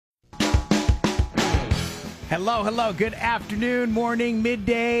Hello, hello. Good afternoon, morning,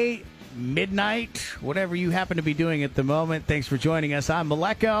 midday, midnight, whatever you happen to be doing at the moment. Thanks for joining us. I'm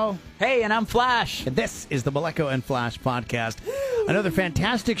Maleko. Hey, and I'm Flash. And this is the Maleko and Flash podcast. Another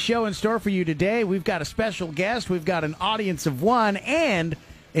fantastic show in store for you today. We've got a special guest. We've got an audience of one and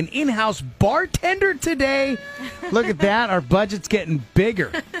an in-house bartender today. Look at that. Our budget's getting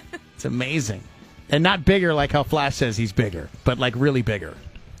bigger. It's amazing. And not bigger like how Flash says he's bigger, but like really bigger.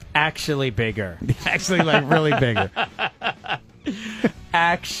 Actually bigger. Actually, like really bigger.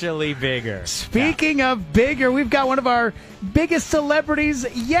 Actually bigger. Speaking of bigger, we've got one of our biggest celebrities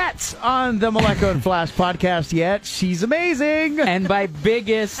yet on the Maleko and Flash podcast yet. She's amazing. And by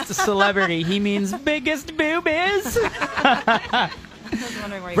biggest celebrity, he means biggest boobies.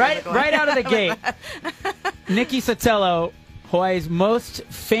 Right out of the gate. Nikki Sotelo, Hawaii's most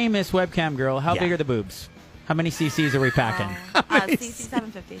famous webcam girl. How big are the boobs? How many cc's are we packing? CC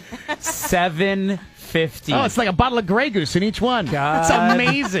 750. 750. Oh, it's like a bottle of Grey Goose in each one. God. It's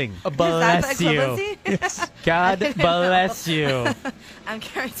amazing. Bless you. Yes. God bless you. I'm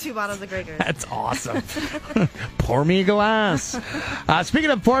carrying 2 bottles of Grey Goose. That's awesome. Pour me a glass.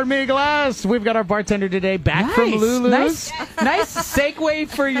 Speaking of pour me a glass, we've got our bartender today back from Lulu's. Nice segue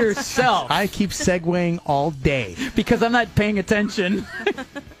for yourself. I keep segueing all day. Because I'm not paying attention.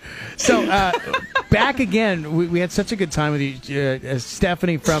 So, back again, we had such a good time with you,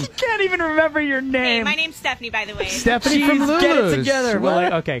 Stephanie from... Can't even remember your name. Hey, my name's Stephanie, by the way. Stephanie from Lulu's. Get it together. What?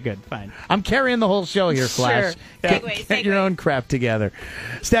 Well, okay, good, fine. I'm carrying the whole show here, Flash. Sure. Get your own crap together.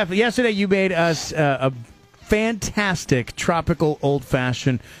 Stephanie, yesterday you made us a fantastic tropical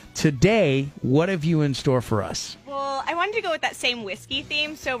old-fashioned. Today, what have you in store for us? Well, I wanted to go with that same whiskey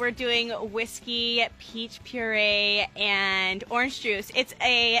theme, so we're doing whiskey, peach puree, and orange juice. It's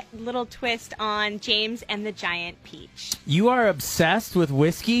a little twist on James and the Giant Peach. You are obsessed with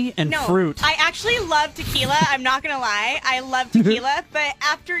whiskey and fruit. I actually love tequila. I'm not going to lie. I love tequila, but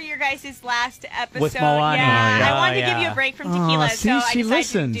after your guys' last episode, With Moani. I wanted to give you a break from tequila, see, so I she decided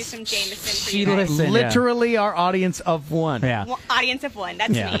listens. to do some Jameson for She you guys. listens. Literally our audience of one. Yeah. Well, audience of one.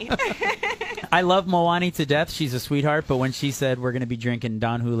 That's me. I love Moani to death. She's a sweetheart, but when she said we're going to be drinking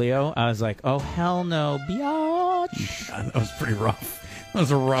Don Julio, I was like, oh, hell no, biatch. That was pretty rough. That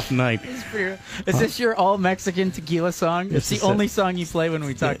was a rough night. Is this your all-Mexican tequila song? It's the is only song you play when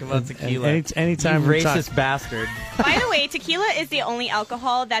we talk about tequila. Anytime you we racist bastard. By the way, tequila is the only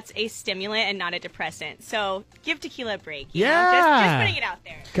alcohol that's a stimulant and not a depressant. So give tequila a break. You know? Just putting it out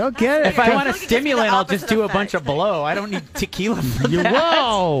there. Go get it. If I want a It gives me the stimulant, I'll just opposite do a effect. bunch of blow. I don't need tequila for that.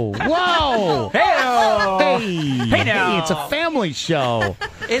 Whoa! Whoa! Hey now. Hey, it's a family show.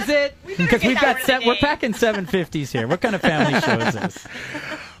 Is it? Because we've got we're packing 750s here. What kind of family show is this?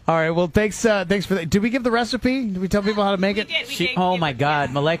 All right. Well, thanks for that. Did we give the recipe? Did we tell people how to make it? We did. Oh my God,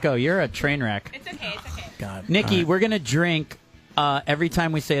 Maleko, you're a train wreck. It's okay. It's okay. God, Nikki, all right. we're gonna drink every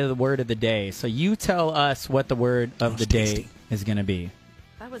time we say the word of the day. So you tell us what the word of the day tasty. is gonna be.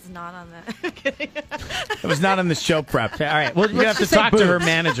 That was not on the... It was not on the show prep. Okay, all right. Well, You're gonna have to talk to her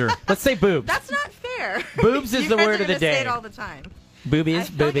manager. Let's say boobs. That's not fair. Boobs is You the guys word are of the gonna say day. it all the time. Boobies, I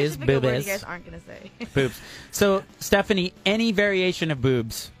feel like I boobies, should pick a word boobies, you guys aren't going to say. boobs. So, Stephanie, any variation of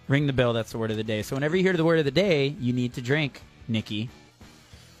boobs, ring the bell. That's the word of the day. So, whenever you hear the word of the day, you need to drink, Nikki,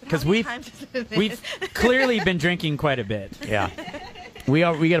 because we've clearly been drinking quite a bit. Yeah, we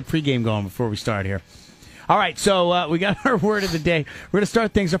got a pregame going before we start here. All right, so we got our word of the day. We're going to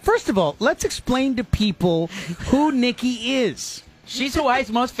start things up. First of all, let's explain to people who Nikki is. She's Hawaii's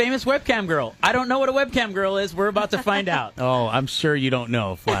most famous webcam girl. I don't know what a webcam girl is. We're about to find out. Oh, I'm sure you don't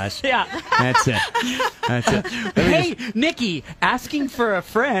know, Flash. Yeah. That's it. That's it. Hey, Nikki, asking for a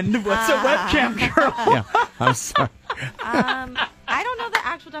friend. What's a webcam girl? Yeah, I'm sorry. I don't know the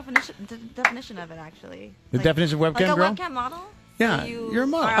actual definition of it, actually. The definition of webcam like a girl? webcam model? Yeah, So you're a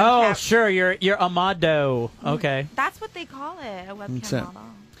model. are on Oh, cam- sure. You're Amado. Okay. That's what they call it, a webcam That's it. model.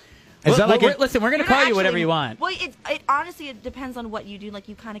 Is that like listen, we're going to You're call not you whatever actually- you want. Well, it honestly, it depends on what you do. Like,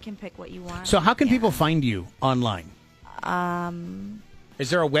 you kind of can pick what you want. So how can people find you online? Is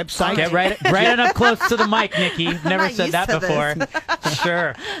there a website? Get right on up close to the mic, Nikki. Never not said used that to before.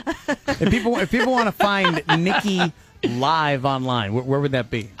 Sure. If people want to find Nikki live online, where would that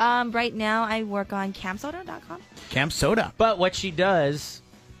be? Right now, I work on camsoda.com. Camp Soda. But what she does,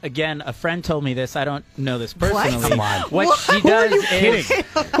 again, a friend told me this. I don't know this personally. Come on. What she Who are does you is kidding?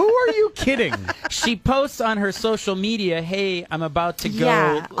 Who are you kidding? she posts on her social media, "Hey, I'm about to go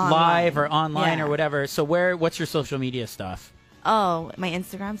Yeah, live online. or online Yeah. or whatever." So what's your social media stuff? Oh, my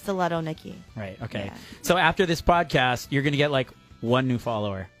Instagram, Stiletto Nikki. Right. Okay. Yeah. So after this podcast, you're gonna get like one new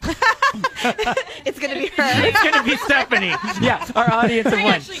follower. It's gonna be her. It's going to be Stephanie. Yeah, our audience of one.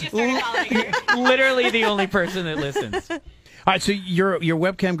 actually just started following her. Literally the only person that listens. All right, so you're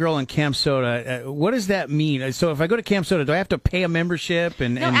webcam girl in Camp Soda. What does that mean? So if I go to Camp Soda, do I have to pay a membership?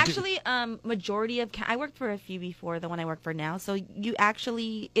 No, actually, majority of I worked for a few before the one I work for now. So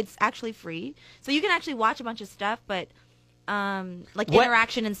it's actually free. So you can actually watch a bunch of stuff, but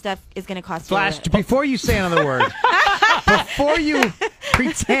interaction and stuff is going to cost Flash, you. before you say another word, before you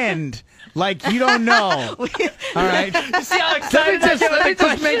pretend like you don't know, all right? You see how excited I get with Let me the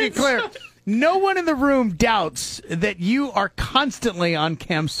just make it questions? clear. No one in the room doubts that you are constantly on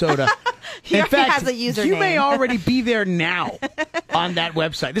Camp Soda. He In already fact, has a username. you may already be there now on that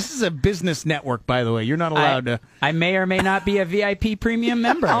website. This is a business network, by the way. You're not allowed to. I may or may not be a VIP premium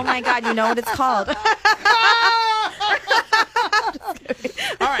member. Oh my God, you know what it's called.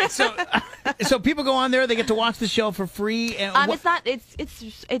 All right, so people go on there. They get to watch the show for free. And It's not.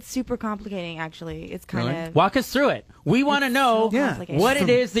 It's super complicating. Actually, it's kind Really? of. Walk us through it. We want to know so complicated. what it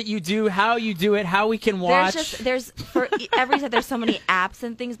is that you do, how you do it, how we can watch. There's for every set. There's so many apps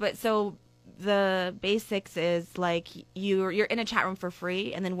and things, but so the basics is like you're in a chat room for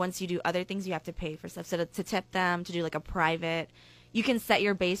free, and then once you do other things, you have to pay for stuff. So to tip them, to do like a private. You can set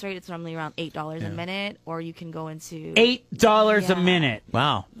your base rate. It's normally around $8 a minute, or you can go into $8 a Yeah. minute.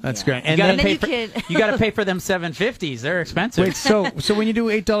 wow, that's Yeah. great. You gotta And then pay you for can- you gotta pay for them $750s. They're expensive. Wait, so when you do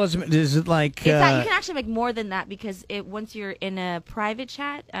 $8, is it like? It's that you can actually make more than that because once you're in a private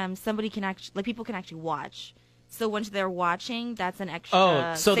chat, somebody can actually people can actually watch. So once they're watching, that's an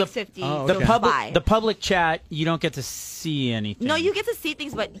extra so the- $650. okay. the public chat, you don't get to see anything. No, you get to see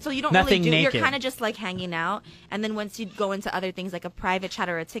things, but so you don't Nothing really do. naked. You're kind of just like hanging out, and then once you go into other things like a private chat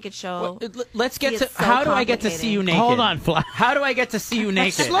or a ticket show. Let's get to It's so how do I get to see you complicated. naked? Hold on, Flash. How do I get to see you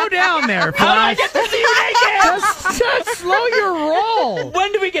naked? Slow down there, How do I Flash. get to see you naked? Just slow your roll.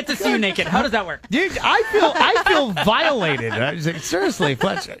 When do we get to see you naked? How does that work? Dude, I feel violated. Seriously,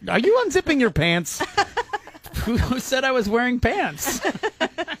 Flash, are you unzipping your pants? Who said I was wearing pants?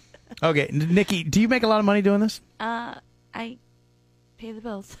 Okay, Nikki, do you make a lot of money doing this? I pay the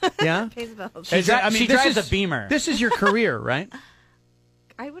bills. Yeah? Pay the bills. She Is it- she this drives is- a Beamer. This is your career, right?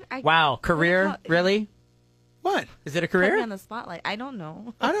 Wow, career? Really? What? Is it a Put me career? on the spotlight. I don't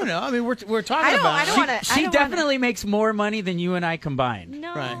know. I don't know. I mean, we're talking I don't- about. I don't She- wanna- She don't definitely makes more money than you and I combined.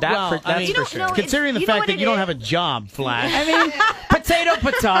 No. Right. That's I mean, for sure. no, considering the you know fact what that it you don't is? have a job, Flash. I mean, potato,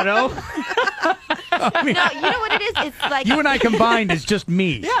 potato. I mean, No, you know what it is? It's like you and I combined is just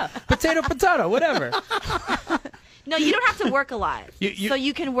me. Yeah, potato, potato, whatever. no, you don't have to work a lot. You- so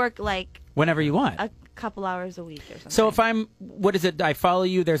you can work like Whenever you want. a couple hours a week or something. So if what is it? I follow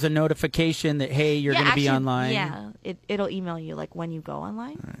you. There's a notification that hey, you're going to be actually, online. Yeah, it'll email you like when you go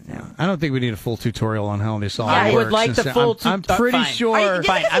online. I don't think we need a full tutorial on how this all Yeah, works. I would like the And full. I'm pretty fine. sure. Are you,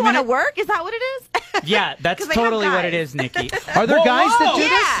 Fine, you I'm want to gonna- work? Is that what it is? Yeah, that's 'Cause they have totally what it guys. is, Nikki. Are there Whoa, guys that do Yeah.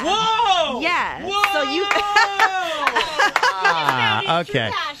 this? Whoa! Yeah. Whoa! So you. Ah,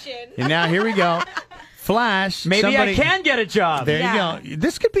 okay. And now here we go. Flash. Maybe somebody, I can get a job. There Yeah. you go.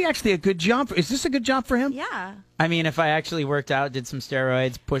 This could be actually a good job. Is this a good job for him? Yeah. I mean, if I actually worked out, did some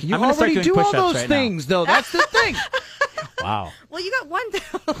steroids, push. You I'm gonna start already doing do all push-ups those right things, though. That's the thing. Now. Wow. Well, you got one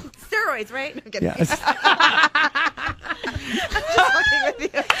steroids, right? I'm kidding. Yes. Just fucking with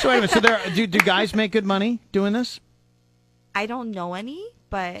you. So anyway, do guys make good money doing this? I don't know any,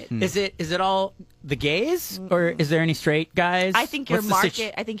 but Is it all the gays, or is there any straight guys? I think your What's the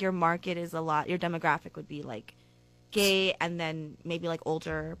market. I think your market is a lot. Your demographic would be like gay, and then maybe like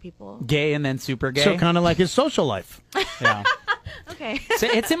older people. gay and then super gay. So kind of like his social life. Yeah. Okay. So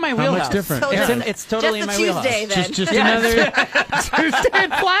it's in my How wheelhouse. much different? So Yeah. It's totally just in my a wheelhouse. Tuesday then. Just Yeah. another Tuesday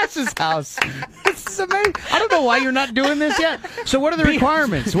at Flash's house. This is amazing. I don't know why you're not doing this yet. So what are the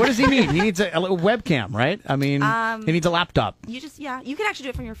requirements? What does he need? He needs a little webcam, right? I mean, he needs a laptop. You can actually do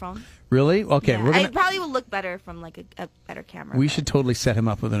it from your phone. Really? Okay, Yeah. we're gonna. It probably will look better from like a better camera. We but should totally set him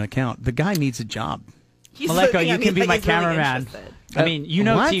up with an account. The guy needs a job. he's Maleko, looking you at me can be like my he's really cameraman. interested. I mean, you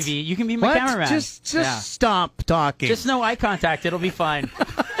know What? TV. You can be my What? cameraman. Just Yeah. stop talking. Just no eye contact. It'll be fine.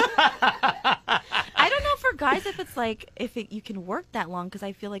 I don't know for guys if it's like you can work that long because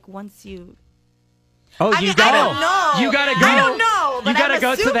I feel like once you. Oh, I you mean, go. I don't know. You gotta go. I don't know. But You gotta I'm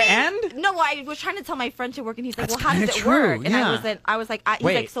go to the assuming- end. No, I was trying to tell my friend to work, and he's like, That's "Well, how does kinda it true, work?" And yeah. I was like, he's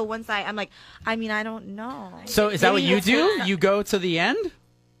Wait. like, "So once I'm like, I mean, I don't know." So is that what Maybe you it's do? not- You go to the end?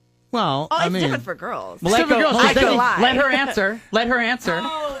 well, Oh, I it's mean, different for girls. Well, let, Different girls, let, I can lie. let her answer. Let her answer.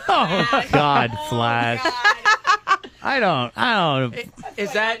 oh God, Flash. I don't.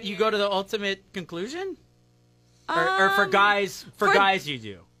 Is that you go to the ultimate conclusion? Or for guys, you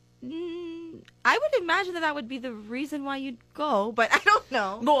do? I would imagine that would be the reason why you'd go, but I don't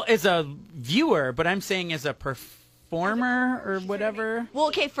know. Well, as a viewer, but I'm saying as a performer or whatever. Well,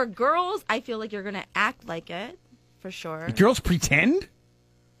 okay, for girls, I feel like you're gonna act like it for sure. Girls pretend?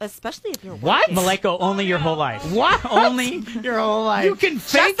 Especially if you're What? working. Maleko, only your whole life. What? Only your whole life. You can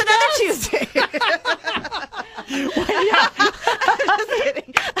fake Just another Tuesday.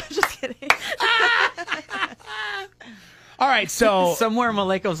 I'm just kidding. All right, so Somewhere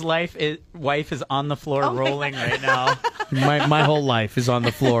Maleko's wife is on the floor rolling right now. my whole life is on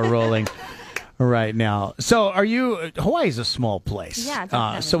the floor rolling right now. So are you? Hawaii's a small place. Yeah,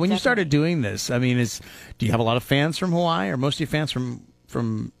 definitely, so when you started doing this, I mean, do you have a lot of fans from Hawaii, or most of your fans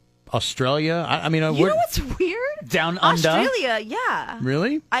from Australia? I mean, You know what's weird? Down under? Australia, yeah.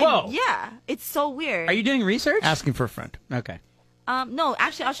 Really? Whoa. Yeah, it's so weird. Are you doing research? Asking for a friend. Okay. No,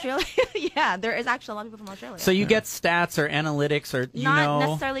 actually, Australia. Yeah, there is actually a lot of people from Australia. So you get stats or analytics or not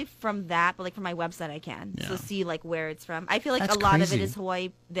necessarily from that, but like from my website, I can so see like where it's from. I feel like That's a lot of crazy. it is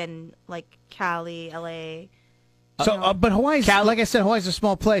Hawaii, then like Cali, LA. So, but Hawaii's like I said, Hawaii's a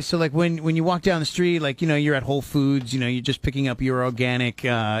small place. So, like when you walk down the street, like you're at Whole Foods, you're just picking up your organic,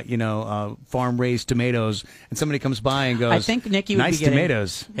 farm raised tomatoes, and somebody comes by and goes, I think Nikki would nice be getting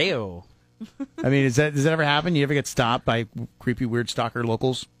tomatoes. Hey-o. I mean, does that ever happen? You ever get stopped by creepy, weird stalker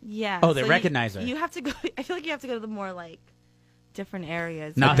locals? Yeah. Oh, they recognize her. You have to go. I feel like you have to go to the more like different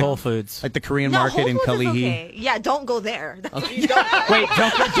areas. Not you know? Whole Foods. Like the Korean No, market Whole in Foods is Kalihi. okay. Yeah, don't go there. Wait,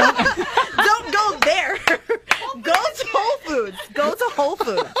 don't. Don't go there. Go to Whole Foods. Go to Whole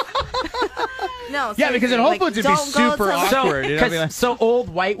Foods. No. Yeah, because at Whole Foods it'd be don't go super to- awkward. You know, be like- So old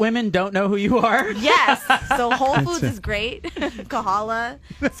white women don't know who you are? Yes. So Whole Foods is great. Kahala,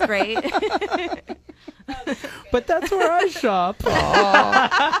 it's great. But that's where I shop.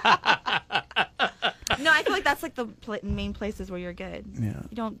 No, I feel like that's like the main places where you're good. Yeah.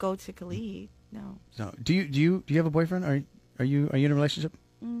 You don't go to Kalihi. No. So, do you have a boyfriend? Are you in a relationship?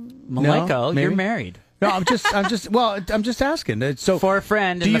 Maleko, No, maybe? you're married. No, I'm just asking. So For a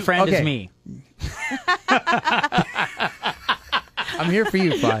friend, do and the you- friend is okay. me. I'm here for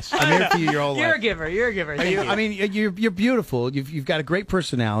you, Flash. I'm here for you your whole You're a life. giver. You're a giver. Thank you. I mean, you're beautiful. You've got a great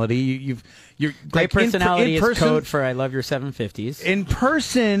personality. You're great like, personality in is person, code for I love your 750s. In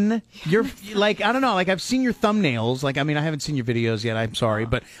person, you're like, I don't know, like I've seen your thumbnails. Like, I mean, I haven't seen your videos yet. I'm sorry,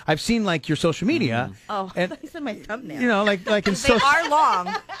 but I've seen like your social media. Oh, and I said my thumbnail. like in They social. are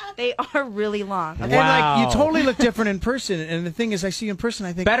long. They are really long. Okay. And like you Wow. totally look different in person. And the thing is, I see you in person,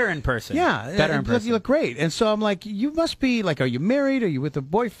 I think Better in person. Yeah, Better in and person. You look great. And so I'm like, you must be like, are you married? Are you with a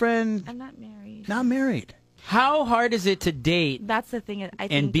boyfriend? I'm not married. Not married. How hard is it to date That's the thing. I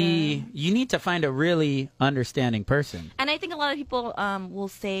think. and be? You need to find a really understanding person. And I think a lot of people will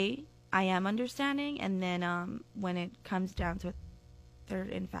say I am understanding, and then when it comes down to it, they're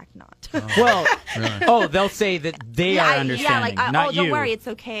in fact not. Well, they'll say that they are understanding, not oh, you. don't worry, it's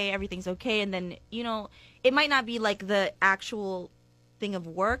okay, everything's okay, and then it might not be like the actual thing of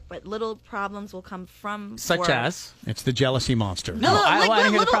work, but little problems will come from Such work. as It's the jealousy monster. No, I want to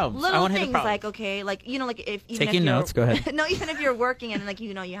hear the little, problems. I little want to hear the things problems. like okay, like like if even Taking if you're, notes, go ahead. No, even if you're working and like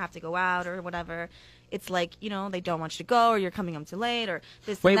you have to go out or whatever, it's like they don't want you to go or you're coming home too late or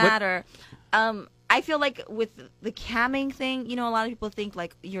this Wait, and what- that or I feel like with the camming thing, a lot of people think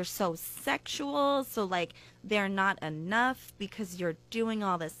like you're so sexual, so like they're not enough because you're doing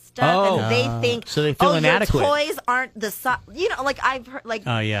all this stuff, Oh. and they think so they feel inadequate. your toys aren't the like I've heard like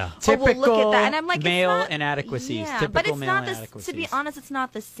Oh yeah. oh, well, look at that. Typical And I'm like, male it's not, inadequacies. Yeah, Typical but it's male not the. To be inadequacies. honest, it's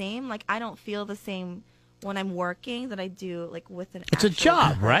not the same. Like I don't feel the same when I'm working that I do like with an. It's a actual job,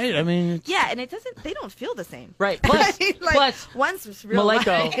 person. right? I mean, Yeah, and it doesn't. They don't feel the same. Right. Plus, Like, plus one's just real Maleko,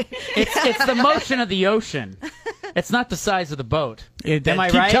 life. it's the motion of the ocean. It's not the size of the boat. Am I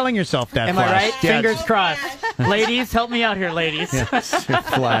keep right? telling yourself that. Am I Flash. right? Yes. Fingers crossed. Ladies, help me out here, ladies. Yes.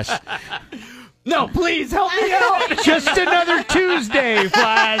 Flash. No, please help me out. Just another Tuesday,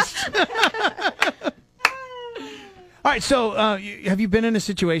 Flash. All right. So, have you been in a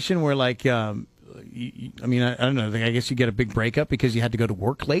situation where, like, I mean, I don't know. I guess you get a big breakup because you had to go to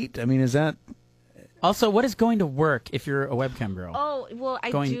work late. I mean, is that? Also, what is going to work if you're a webcam girl? Oh well,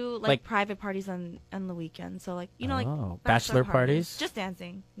 I Going, do like like- private parties on the weekend. So like like Oh, bachelor bachelor parties? just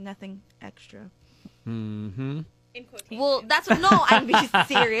dancing, nothing extra. Mm-hmm. In quotation. Well, that's no. I'm being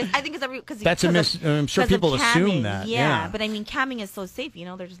serious. I think it's because That's a I'm sure people assume that. Yeah, but I mean, camming is so safe.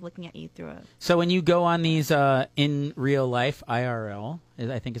 They're just looking at you through it. So when you go on these in real life IRL,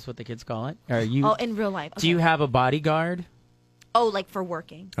 I think is what the kids call it. Are you? Oh, in real life. Do you okay. have a bodyguard? Oh, like for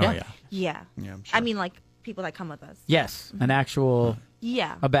working. Oh yeah. Yeah. Yeah, I'm I sure. mean, like people that come with us. Yes, an actual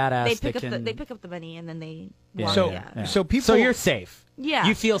a badass. They pick up the money and then they. Yeah. walk, So yeah. so people. So you're safe. Yeah.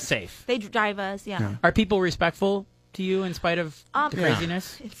 You feel safe. They drive us. Yeah. Are people respectful to you in spite of the Yeah.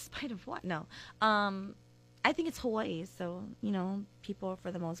 craziness? In spite of what? No. I think it's Hawaii, so people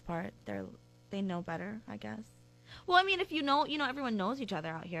for the most part they know better, I guess. Well, I mean, if everyone knows each other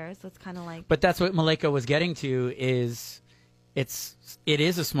out here, so it's kind of like. But that's what Malika was getting to. Is it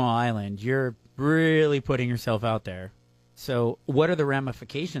is a small island. You're really putting yourself out there. So, what are the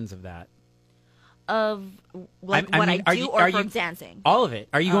ramifications of that? Of what I do, or from dancing? All of it.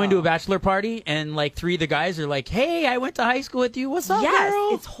 Are you going to a bachelor party and like 3 of the guys are like, "Hey, I went to high school with you. What's up, Yes, girl?"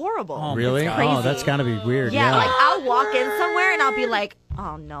 it's horrible. Oh, really? It's crazy. Oh, that's gotta be weird. Yeah, Yeah. like I'll walk in somewhere and I'll be like,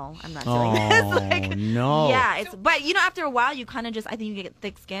 "Oh no, I'm not doing this." Like, no. Yeah, but after a while, you kind of I think you get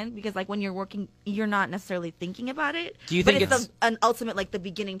thick skin because like when you're working, you're not necessarily thinking about it. Do you but think it's an ultimate like the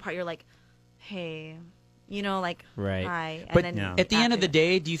beginning part? You're like, "Hey." Like, right. hi. And but then at the end of the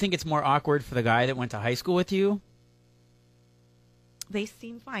day, do you think it's more awkward for the guy that went to high school with you? They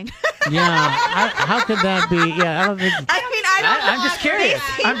seem fine. Yeah. How could that be? Yeah. I don't think. I'm just curious.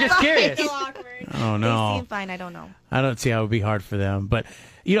 I'm just curious. Oh no. They seem fine. I don't know. I don't see how it would be hard for them, but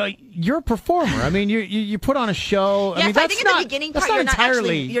you're a performer. I mean, you put on a show. Yes, I mean, I think in the beginning part you're not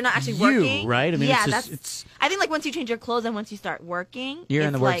actually you, working, right? I mean, yeah, it's I think like once you change your clothes and once you start working, You're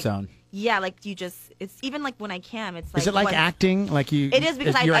in the work like, zone. Yeah, like it's even like when I cam, it's like. Is it like acting? Like you? It is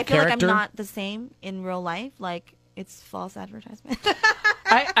because I you're feel a like I'm character? not the same in real life. Like it's false advertisement.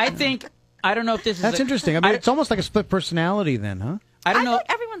 I think I don't know if this is. That's interesting. I mean, it's almost like a split personality, then, huh? I don't know. feel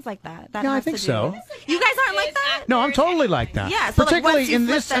like everyone's like that. Yeah, I think so. You guys aren't like that. No, I'm totally like that. Yeah, so, like, particularly once you in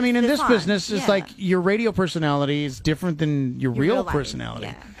flip this. that I mean, in this on, business, it's yeah. like your radio personality is different than your real real life, personality.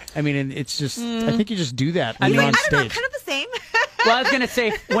 yeah. I mean, and it's just. I think you just do that when I you're mean, on I don't know, stage. kind of the same. Well, I was gonna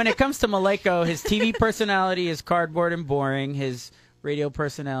say when it comes to Maleko, his TV personality is cardboard and boring. His radio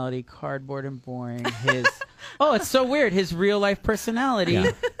personality, cardboard and boring. His it's so weird. His real life personality,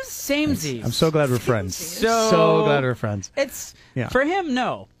 samesies. I'm so glad we're friends. So glad we're friends. It's for him,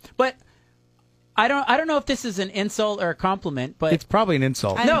 no. But I don't know if this is an insult or a compliment, but It's probably an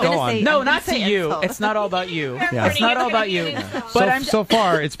insult. I'm no, gonna go on. say- no, I'm not to gonna say you. insult. It's not all about you. Yeah. It's not all about you. But So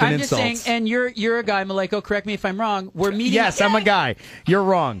far, it's been I'm just insults. saying, and you're a guy, Maleko. Correct me if I'm wrong. We're meeting. Yes, I'm a guy. You're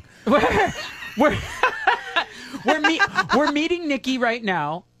wrong. we're meeting Nikki right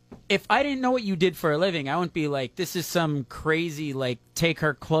now. If I didn't know what you did for a living, I wouldn't be like, this is some crazy, like, take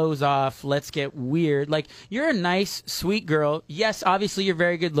her clothes off, let's get weird. Like, you're a nice, sweet girl. Yes, obviously you're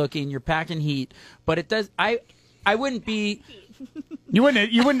very good looking, you're packing heat, but it does, I wouldn't be. You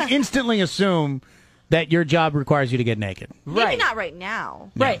wouldn't instantly assume that your job requires you to get naked. Maybe Right. not right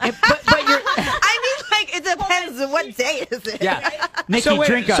now. Right. But you're. I mean, like it depends. What day is it? Yeah. Nikki, So wait,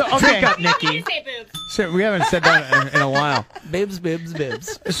 drink up. so, okay. Drink up, Nikki. Say boobs. So we haven't said that in a while. Bibs, bibs,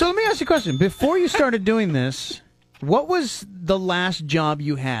 bibs. So let me ask you a question. Before you started doing this, what was the last job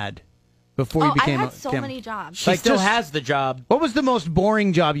you had before you I became had a so cam- many jobs. She Like, still just- has the job. What was the most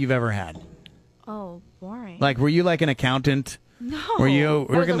boring job you've ever had? Oh, boring. Like, were you like an accountant? No. Were you I was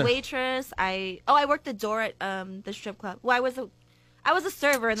working a the- waitress. I worked the door at the strip club. Well, I was a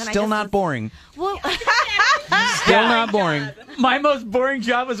server, and then Still I just not was, boring. Well, Still not boring. My most boring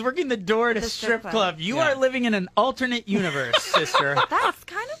job was working the door at a The strip strip club. club. You Yeah. are living in an alternate universe, sister. that's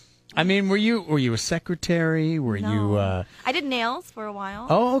kind of. I mean, were you a secretary? Were No. you? I did nails for a while.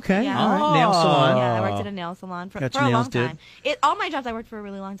 Oh, okay. Yeah. All right. Nail salon. Yeah, I worked at a nail salon for Got a your nails long did. time. All my jobs I worked for a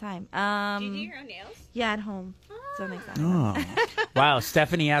really long time. Do you do your own nails? Yeah, at home. So it makes sense. Oh. Wow,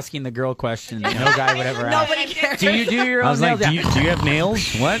 Stephanie asking the girl question that no guy would ever ask. Nobody cares. Do you do your own I was like, nails? do you have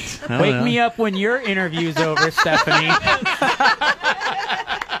nails? What? I don't Wake know. me up when your interview's over, Stephanie.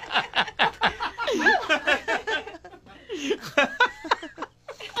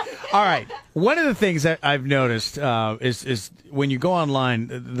 All right. One of the things that I've noticed is when you go online,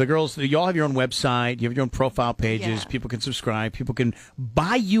 the girls, you all have your own website, you have your own profile pages, Yeah. people can subscribe, people can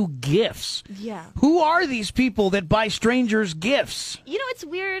buy you gifts. Yeah. Who are these people that buy strangers gifts? You know, it's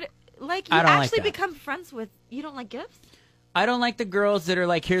weird. Like, you I don't like actually that. become friends with. You don't like gifts? I don't like the girls that are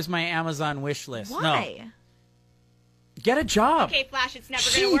like, here's my Amazon wish list. Why? No. Get a job. Okay, Flash, it's never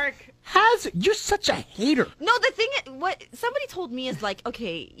She going to work. you're such a hater. No, the thing, what somebody told me is like,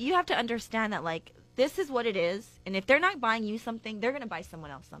 okay, you have to understand that, like, this is what it is, and if they're not buying you something, they're going to buy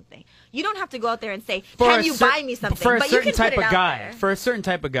someone else something. You don't have to go out there and say, can you buy me something? For a But you certain can type put it of out guy. there. For a certain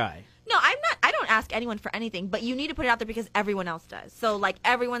type of guy. No, I don't ask anyone for anything, but you need to put it out there because everyone else does. So, like,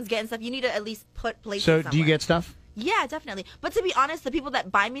 everyone's getting stuff. You need to at least put places So somewhere. do you get stuff? Yeah, definitely. But to be honest, the people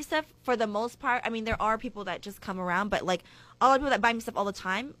that buy me stuff, for the most part, I mean, there are people that just come around, but, like, all the people that buy me stuff all the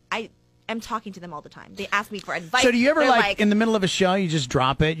time, I am talking to them all the time. They ask me for advice. So do you ever They're like in the middle of a show, you just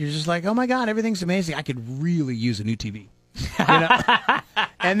drop it? You're just like, oh my God, everything's amazing. I could really use a new TV. You know?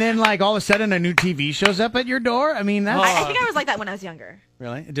 And then like all of a sudden a new TV shows up at your door. I mean, that's I think I was like that when I was younger.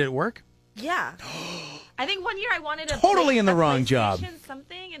 really. Did it work? Yeah. I think one year I wanted a Totally in the wrong job.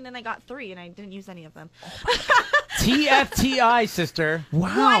 something, and then I got 3, and I didn't use any of them. TFTI, sister.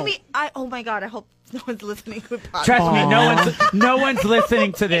 Wow. No, I mean, oh my God, I hope no one's listening to the podcast. Trust me, no one's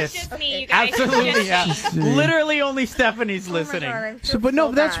listening to this. It's just me, you guys. Absolutely, yeah. Just me. Literally, only Stephanie's Oh my listening. God, I feel So, but no,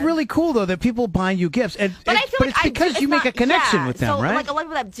 so that's bad. really cool though that people buy you gifts, and But I feel but like it's because you make a connection with them, so, right? Like a lot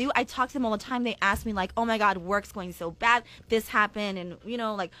of people that do, I talk to them all the time. They ask me like, "Oh my God, work's going so bad. This happened," and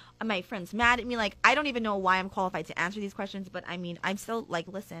like my friend's mad at me. Like I don't even know why I'm qualified to answer these questions, but I mean, I'm still like,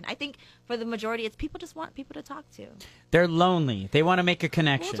 listen. I think for the majority, it's people just want people to talk to. They're lonely. They want to make a Well,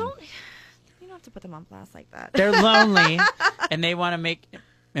 connection. you don't have to put them on blast like that. They're lonely, and they want to make,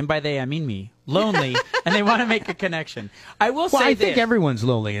 and by they I mean me, lonely, and they want to make a connection. I will Well, say I think this. everyone's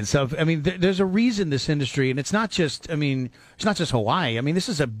lonely and stuff. I mean, there's a reason this industry, and it's not just. I mean, it's not just Hawaii. I mean, this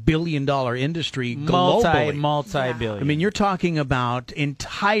is a $billion industry globally. multi-billion. I mean, you're talking about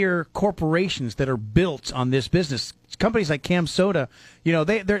entire corporations that are built on this business. Companies like Cam Soda,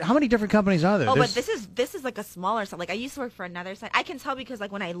 they're how many different companies are there? Oh, There's- but this is like a smaller site. Like I used to work for another site. I can tell because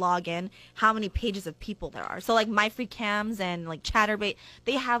like when I log in, how many pages of people there are. So like My Free Cams and like Chatterbait,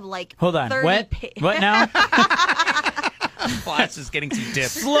 they have like Hold on. 30 What now? Flash is getting too dipped.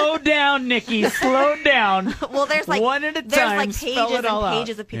 Slow down, Nikki. Slow down. Well, there's like one at a there's time. like Spell pages it all and out.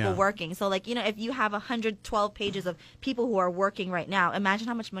 pages of people Yeah. working. So like if you have 112 pages of people who are working right now, imagine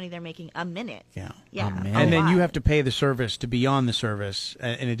how much money they're making a minute. Yeah. Yeah. A minute. a And then you lot. have to pay the service to be on the service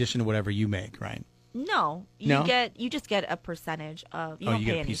in addition to whatever you make, right? No, No? you just get a percentage of you Oh, don't you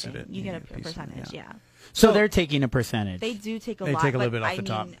pay get a anything. piece of it. You get a piece of it, percentage, yeah. So they're taking a percentage. They do take a They lot. take a little but bit off I the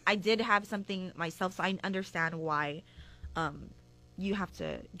top. mean, I did have something myself, so I understand why you have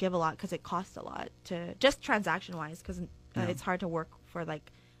to give a lot because it costs a lot to just transaction wise because it's hard to work for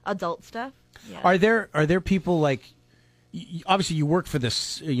like adult stuff. Yeah. Are there people like? Obviously, you work for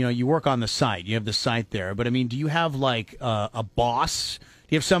this. You work on the site. You have the site there. But I mean, do you have like a boss?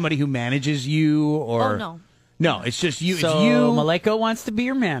 Do you have somebody who manages you? Or Oh, no. No, it's just you. So it's you. Maleko wants to be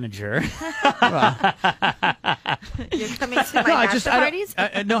your manager. You're coming to my master parties?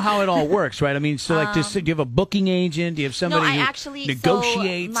 I know how it all works, right? I mean, so like, do you have a booking agent? Do you have somebody No, I who actually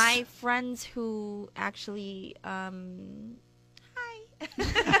negotiates? So my friends who actually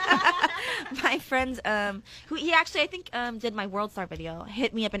my friends who he actually I think did my World Star video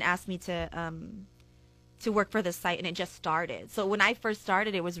hit me up and asked me to work for this site, and it just started. So when I first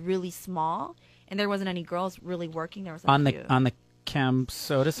started, it was really small and there wasn't any girls really working. There was on few. the Cam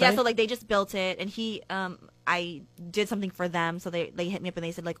Soda site? Yeah, so like they just built it, and I did something for them, so they hit me up and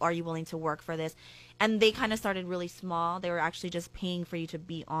they said like, are you willing to work for this? And they kind of started really small. They were actually just paying for you to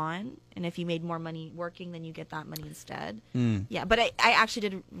be on, and if you made more money working, then you get that money instead. Yeah, but I actually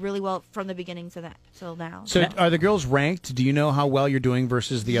did really well from the beginning to that till now. So are the girls ranked? Do you know how well you're doing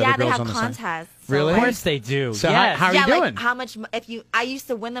versus the other they girls have on the site? contests. So Really? Of like- course they do. So yes. how are yeah, you doing? like how much? I used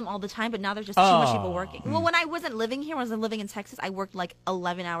to win them all the time, but now there's just too much people working. Well, when I wasn't living here, when I was living in Texas, I worked like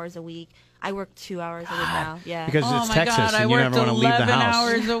 11 hours a week. I work 2 hours a week now. Yeah. Because Oh it's my Texas God, I and you worked never want to leave the 11 house.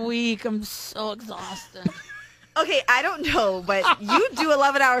 hours a week. I'm so exhausted. Okay, I don't know, but you do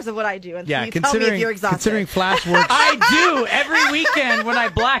 11 hours of what I do, and Yeah, you tell me if you're exhausted. considering Flash works. I do every weekend when I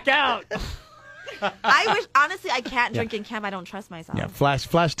black out. I wish, honestly, I can't drink in camp. I don't trust myself. Yeah,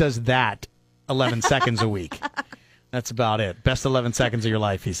 Flash does that 11 seconds a week. That's about it. Best 11 seconds of your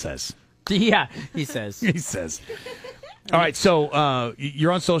life, he says. Yeah, he says. He says. All right, so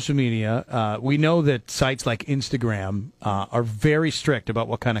you're on social media. We know that sites like Instagram are very strict about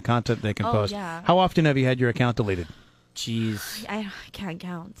what kind of content they can Oh, post. yeah. How often have you had your account deleted? Jeez. I can't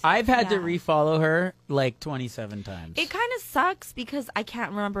count. I've had to Yeah. refollow her like 27 times. It kind of sucks because I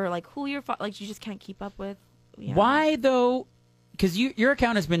can't remember like who you're like. You just can't keep up with. Yeah. Why though? Because your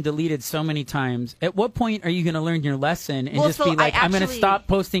account has been deleted so many times. At what point are you going to learn your lesson and Well, just so be like, I I'm going to actually- stop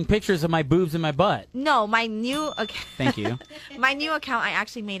posting pictures of my boobs and my butt? No, my new account. Thank you. My new account, I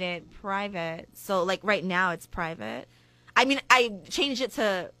actually made it private. So like right now, it's private. I mean, I changed it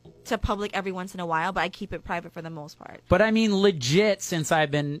to public every once in a while, but I keep it private for the most part. But I mean, legit, since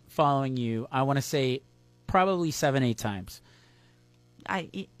I've been following you, I want to say probably 7-8 times.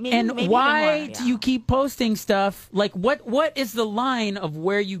 Maybe And even why more, do yeah. you keep posting stuff? Like, what is the line of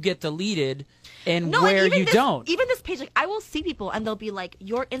where you get deleted? and No, where and you don't. Even this page, like I will see people and they'll be like,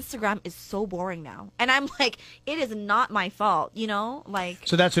 "Your Instagram is so boring now," and I'm like, "It is not my fault," you know, like.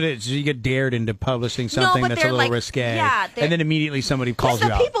 So that's what it is. So you get dared into publishing something that's a little like, risque, yeah, and then immediately somebody calls give you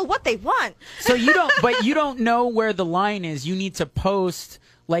the out. people what they want. So you don't, but you don't know where the line is. You need to post.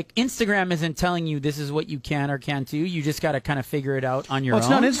 Like Instagram isn't telling you this is what you can or can't do. You just got to kind of figure it out on your Well,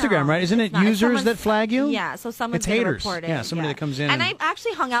 own. it's not Instagram, right? Isn't it Not. It's users someone's- that flag you? Yeah, so someone's It's gonna haters. report it. Yeah, somebody that comes in And and- I've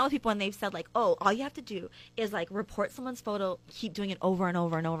actually hung out with people and they've said like, "Oh, all you have to do is like report someone's photo, keep doing it over and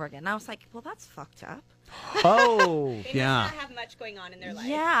over and over again." And I was like, "Well, that's fucked up." Oh, They Yeah. must not have much going on in their life.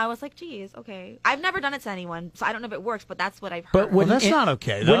 Yeah, I was like, "Geez, okay." I've never done it to anyone, so I don't know if it works, but that's what I've heard. But Well, when that's it- not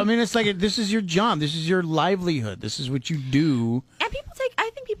okay. Though. when- I mean, it's like this is your job. This is your livelihood. This is what you do. and I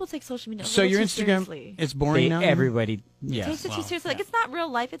think people take social media. A So little your too Instagram, seriously. it's boring now. everybody. Takes Yeah. it too seriously. Like it's not real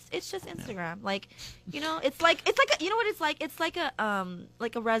life. It's just Instagram. Like, you know, it's like you know what it's like. It's like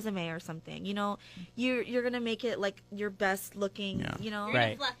a resume or something. You know, you're gonna make it like your best looking. Yeah. You know, You're gonna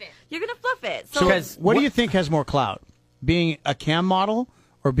Right. fluff it. You're gonna fluff it. So, So Because what do you think has more clout, being a cam model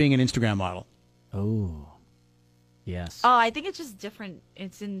or being an Instagram model? Oh, yes. oh, I think it's just different.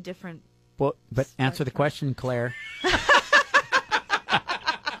 It's in different. Well, but answer the question, Claire.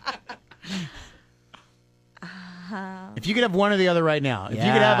 If you could have one or the other right now, if you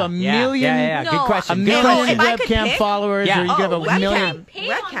Yeah, could have a million, Yeah. No, Good question. a Good million question. if I could webcam pick- followers, Yeah. or you could have a webcam. million. Pay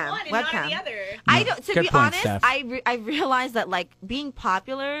on Webcam, one and webcam. not on the other. I don't. To Good be point, honest, Steph. I realized that like being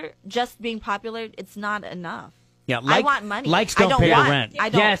popular, just being popular, it's not enough. Yeah, I want money. Likes I don't don't pay want- the rent. I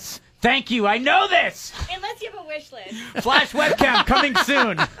don't. Yes. Thank you. I know this. Unless you have a wish list. Flash webcam coming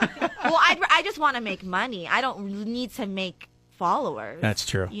soon. Well, I just want to make money. I don't need to make followers. That's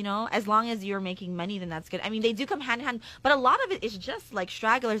true. You know, as long as you're making money, then that's good. I mean, they do come hand in hand, but a lot of it is just like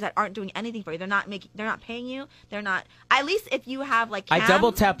stragglers that aren't doing anything for you. They're not paying you. They're not. At least if you have like. I Cam-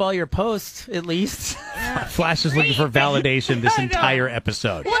 double tap all your posts at least. Flash is looking for validation this entire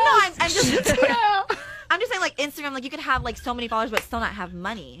episode. Well, no, I'm just. I'm just saying, like Instagram, like you could have like so many followers, but still not have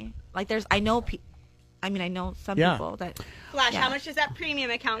money. Like I know some Yeah. people that. Flash, Yeah. how much does that premium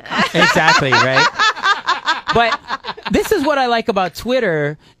account cost? Exactly, right? But this is what I like about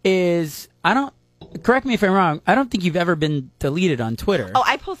Twitter is correct me if I'm wrong, I don't think you've ever been deleted on Twitter. Oh,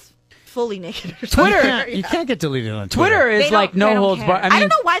 I post fully naked. Or something. You can't get deleted on Twitter Twitter. is They like don't- no they don't holds care. barred. I mean, don't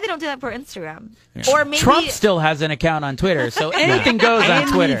know why they don't do that for Instagram. Or maybe Trump still has an account on Twitter, so anything goes on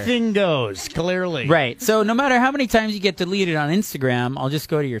Twitter. Anything goes, clearly. Right. So no matter how many times you get deleted on Instagram, I'll just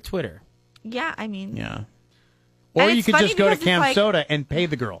go to your Twitter. Yeah, I mean. Yeah. Or And you it's could funny just go to because it's Camp like- Soda and pay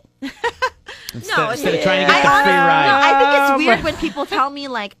the girl. Instead of trying to get I the free honestly- ride. No, I think it's weird when people tell me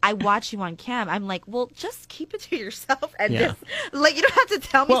like I watch you on cam. I'm like, well, just keep it to yourself and Yeah. just like you don't have to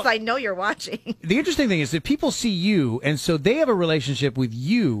tell me Well- so I know you're watching. The interesting thing is that people see you, and so they have a relationship with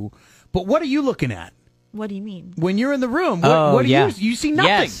you, but what are you looking at? What do you mean? When you're in the room, Oh, what do yeah. you see? Nothing.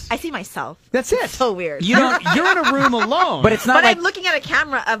 Yes. I see myself. That's it. So weird. You don't. You're in a room alone. But it's not But like I'm looking at a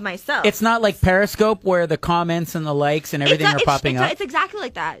camera of myself. it's not like Periscope where the comments and the likes and everything are popping up. It's exactly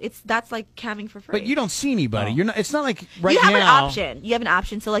like that. That's like camming for free. But you don't see anybody. Oh. You're not. It's not like right you have now. an option. You have an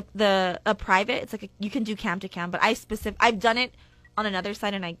option. So like a private, it's like you can do cam to cam. But I've done it on another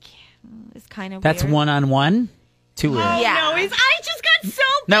site, and it's kind of That's weird. 1-on-1. Too weird. Yeah. No, his eye just got so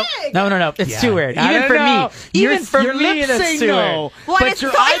No, big. no. It's Yeah. too weird. I Even don't for know. me. Your- Even for your me, lips that's say too no. weird. Well, But it's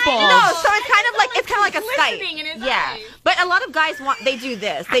your so, eyeballs. No, so it's kind of like a Glistening in sight. his Yeah, eyes. but a lot of guys they do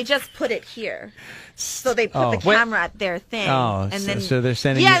this. They just put it here. So they put Oh. the camera at their thing, Oh, and so- then so they're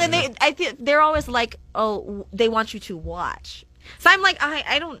sending Yeah, you- then they're always like, oh, they want you to watch. So I'm like,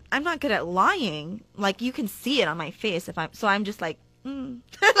 I'm not good at lying. Like you can see it on my face I'm just like,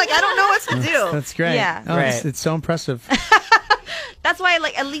 like I don't know what to do. That's great. Yeah, Oh, Right. it's so impressive. that's why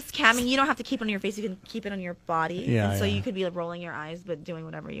like at least camming, you don't have to keep it on your face. You can keep it on your body. Yeah, and so yeah. you could be like, rolling your eyes, but doing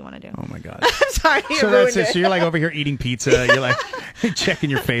whatever you want to do. Oh my god. I'm sorry. So I that's ruined it. So you're like over here eating pizza. You're like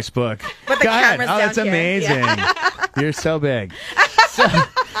checking your Facebook. But the Go ahead. camera's Oh, down that's here. amazing. You're so big.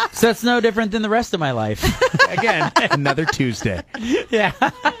 So it's no different than the rest of my life. Again, another Tuesday. Yeah.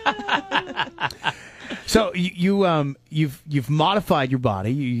 So you've modified your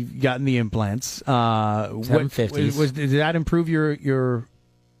body. You've gotten the implants. 750s. Did that improve your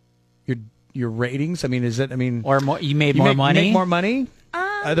ratings? I mean, is it? I mean, Or more, you made more money. Make more money.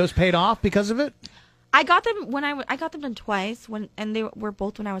 Are those paid off because of it? I got them when I got them done twice and they were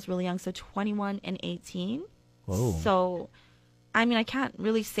both when I was really young, so 21 and 18. Whoa. So, I mean, I can't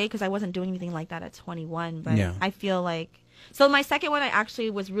really say because I wasn't doing anything like that at 21, but Yeah. I feel like. So my second one,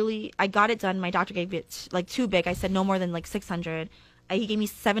 I got it done. My doctor gave it like too big. I said no more than like 600, he gave me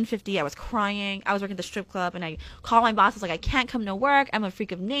 $750. I was crying. I was working at the strip club, and I called my boss. I was like, I can't come to work. I'm a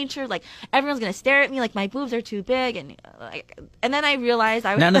freak of nature. Like, everyone's gonna stare at me. Like, my boobs are too big. And then I realized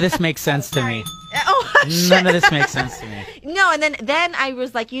I was None of this makes sense to me. Oh, shit. None of this makes sense to me. No, and then I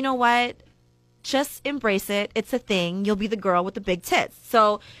was like, you know what? Just embrace it. It's a thing. You'll be the girl with the big tits.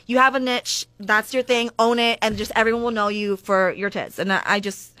 So you have a niche. That's your thing. Own it, and just everyone will know you for your tits. And I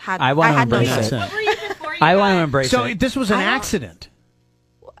just had. I want to had no embrace choice. it. What were you before you I want to got- embrace So it. this was an I don't- accident.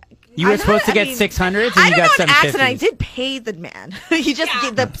 You were supposed to I get mean, 600s and I you don't got know, an accident. I 750s. did pay the man. He just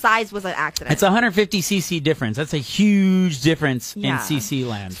the size was an accident. It's a 150 cc difference. That's a huge difference in Yeah. cc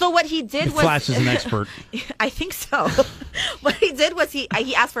land. So what he did was Flash is an expert. I think so. What he did was he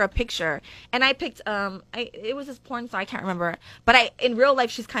asked for a picture, and I picked it was his porn star. I can't remember, but in real life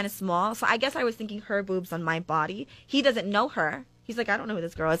she's kind of small, so I guess I was thinking her boobs on my body. He doesn't know her. He's like, I don't know who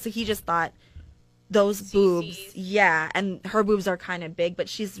this girl is, so he just thought those boobs, yeah, and her boobs are kind of big, but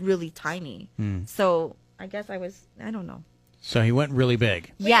she's really tiny. So I guess I don't know. So he went really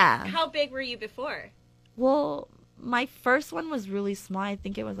big. Yeah. How big were you before? Well, my first one was really small. I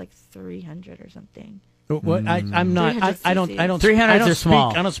think it was like 300 or something. What? I'm not. 300 I don't. 300s I don't are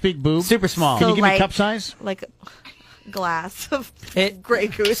small. I don't speak boob. Super small. Can you So, give me like- cup size? Like glass of It- Grey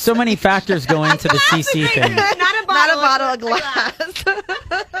Goose. So many factors go into the CC thing. Not a Not a bottle. bottle of glass.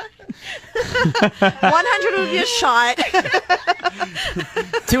 100 would be a shot.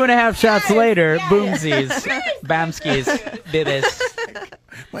 2.5 shots later, boomsies, bamskis, bibis.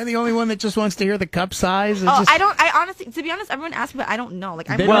 Am I the only one that just wants to hear the cup size? It's Oh, just- I honestly, to be honest, everyone asks me, but I don't know. Like,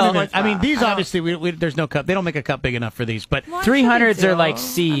 I'm They more don't of a even- sports I mean, bra. these I don't- obviously, there's no cup. They don't make a cup big enough for these, but Well, I'm sure they 300s are do. like I'm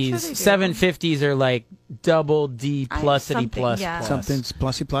C's. sure they do. 750s are like double D plusity something, plus yeah. plus. something's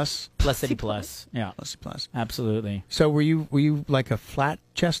plusy plus. Plusity plus. Yeah, Plusy plus. absolutely. So were you like a flat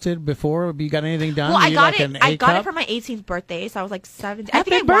chested before? Have you got anything done? Well, Were I you got like it. an I A got it cup? for my 18th birthday, so I was like 17.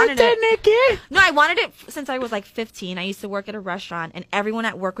 Happy I think I wanted birthday, it. Nikki! No, I wanted it since I was like 15. I used to work at a restaurant, and everyone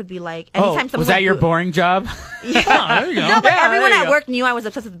at work would be like, Oh, anytime someone was that would your bo- boring job? Yeah. Oh, there you go. No, but Yeah, everyone there you at go. work knew I was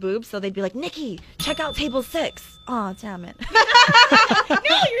obsessed with boobs, so they'd be like, Nikki, check out table 6. Oh, damn it. No,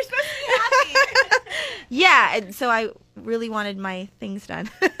 you're supposed to be happy. Yeah, and so I really wanted my things done.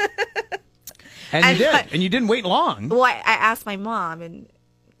 And you And- did, and you didn't wait long. Well, I asked my mom, and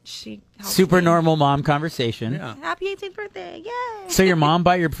she helped Super me. normal mom conversation. Yeah. Happy 18th birthday! Yay! So your mom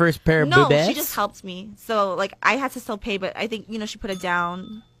bought your first pair of no, boobets? she just helped me. So like I had to still pay, but I think she put it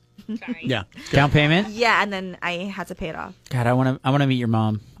down. Sorry. Yeah. Down payment? Yeah, and then I had to pay it off. God, I want to meet your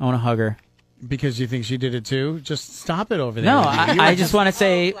mom. I want to hug her. Because you think she did it too? Just stop it over there. No, You I were just want to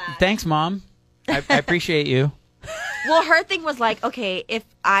say glad. thanks, Mom. I appreciate you. Well, her thing was like, okay, if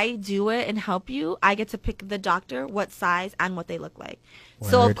I do it and help you, I get to pick the doctor, what size, and what they look like.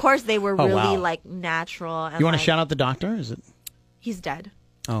 So Word. of course they were Oh, really wow. like natural. And You want to like, shout out the doctor? Is it? He's dead.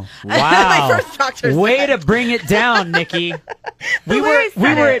 Oh. My Wow. first doctor's Way dead. to bring it down, Nikki. We way were I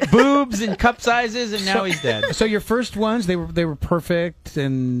said it. at boobs and cup sizes, and now he's dead. So your first ones, they were perfect,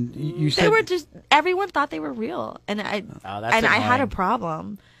 and you said They were just everyone thought they were real, and I Oh, that's and I had a annoying.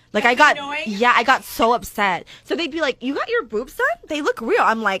 problem. Like I got annoying? I got so upset. So they'd be like, "You got your boobs done? They look real."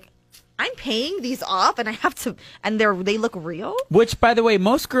 I'm like, "I'm paying these off, and I have to, and they look real." Which, by the way,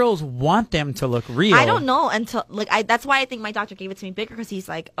 most girls want them to look real. I don't know until that's why I think my doctor gave it to me bigger because he's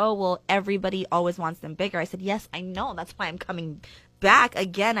like, "Oh well, everybody always wants them bigger." I said, "Yes, I know. That's why I'm coming back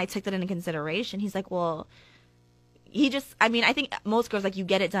again." I took that into consideration. He's like, "Well." I think most girls, like, you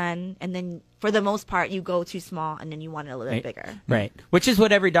get it done, and then for the most part, you go too small, and then you want it a little bit bigger. Right. Which is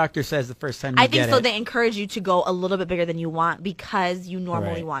what every doctor says the first time you I think get so. it. They encourage you to go a little bit bigger than you want because you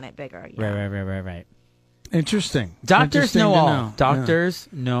normally Right. want it bigger. Yeah. Right. interesting. Doctors Interesting know to all. know. Doctors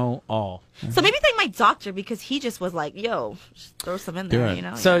know all. So maybe thank my doctor because he just was like, "Yo, just throw some in Do there," it. you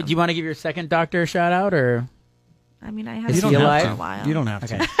know. So, yeah. do you want to give your second doctor a shout out, or? I mean, I Yeah. haven't Is You he don't seen him alive? for a have while. to. You don't have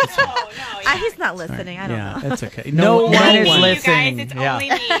to. Okay. Oh, no. He's not listening. I don't Yeah, know. that's okay. No one is You listening. guys, it's Yeah. only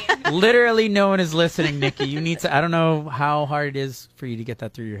me. Literally, no one is listening, Nikki. You need to. I don't know how hard it is for you to get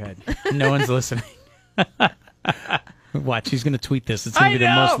that through your head. No one's listening. Watch, he's going to tweet this. It's going I to be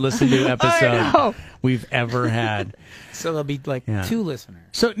the know. most listened to know. episode we've ever had. So there'll be like Yeah. 2 listeners.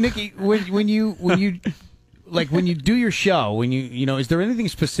 So, Nikki, when you do your show, when is there anything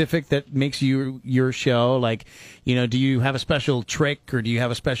specific that makes your show? Like, do you have a special trick, or do you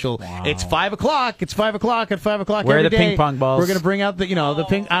have a special? Wow. It's 5 o'clock. It's 5 o'clock at 5 o'clock. Where are every the day. ping pong balls? We're going to bring out the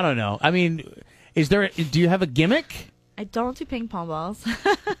ping. I don't know. I mean, do you have a gimmick? I don't do ping pong balls.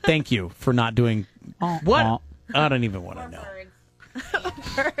 Thank you for not doing what? Oh. I don't even want to know.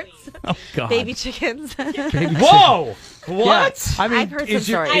 Birds. Birds. Oh God, Baby chickens. Baby Whoa! What? I mean, I've heard some is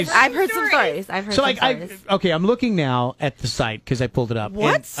your- stories. is- I've heard some stories. I've heard So some like, stories. okay, I'm looking now at the site because I pulled it up.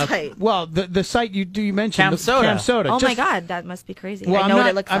 What And, site? Well, the site you mentioned, Cam Soda. Cam Soda. Oh my Just- God, that must be crazy. Well, I know I'm what not,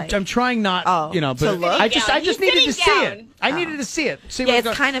 it looks like. I'm trying not, Oh, but to look? I just He's needed to sitting see it. down. I needed to see it. See Yeah, what's it's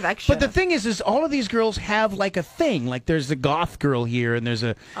going- kind of extra. But the thing is all of these girls have like a thing. Like there's a goth girl here, and there's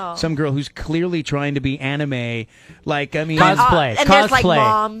some girl who's clearly trying to be anime. Like I mean, Cosplay. and there's like Cosplay.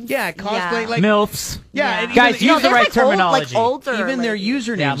 moms. yeah, cosplay. Yeah. Like MILFs. yeah, Yeah. and Guys, even, use the there's right like terminology. Old, like older. even their ladies.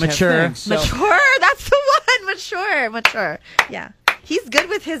 usernames Yeah, have mature. things, so- Mature. That's the one. Mature. Yeah. He's good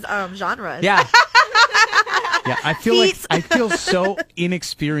with his genres. Yeah. Yeah, I feel like Feet. I feel so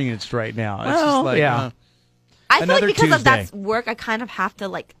inexperienced right now. It's just Well, like yeah. I feel Another like because of Tuesday. that work, I kind of have to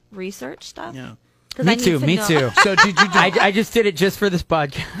like research stuff. Yeah. 'Cause Me I need too. to Me know. too. So did you? I just did it just for this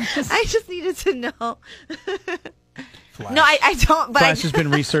podcast. I just needed to know. Flash. No, I don't. But Flash has been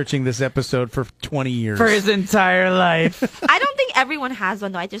researching this episode for 20 years. For his entire life. I don't think everyone has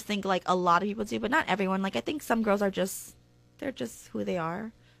one though. I just think like a lot of people do, but not everyone. Like I think some girls are just they're just who they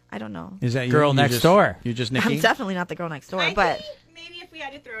are. I don't know. Is that you? Girl You next just- door. You just Nikki? I'm definitely not the girl next door, I but think maybe if we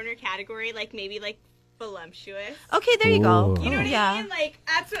had to throw in her category, like maybe like voluptuous. okay, there you go. Ooh. You know what yeah. I mean? Like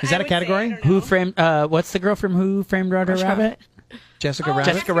that's what Is that I a would category? Say. I don't Who know. framed? What's the girl from Who Framed Roger Rabbit? Jessica Oh,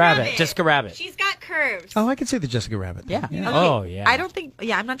 Rabbit. Jessica Rabbit. Jessica Rabbit. She's got curves. Oh, I can see the Jessica Rabbit. Yeah. Okay. Oh yeah. I don't think.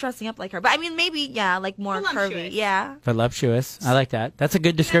 Yeah, I'm not dressing up like her, but I mean maybe yeah, like more Voluptuous. curvy. Yeah. Voluptuous. I like that. That's a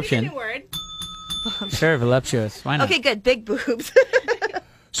good Can I use a description. new word? Sure, voluptuous. Why not? Okay, good. Big boobs.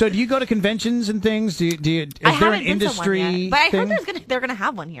 So do you go to conventions and things? Is I there an haven't been to one industry yet, but I thing? heard they're gonna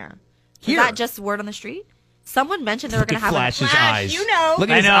have one here. Here? Is that just word on the street? Someone mentioned they were Look gonna at have Flash's Flash, eyes. you know. Look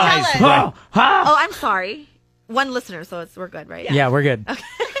at I his know. eyes. Tell us. Right. Ha! Oh, I'm sorry. One listener, so we're good, right? Yeah, we're good.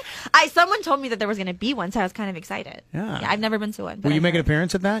 Someone told me that there was gonna be one, so I was kind of excited. Yeah. I've never been to one. but Will you I make an heard.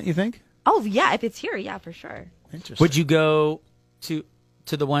 appearance at that, you think? Oh yeah, if it's here, yeah, for sure. Interesting. Would you go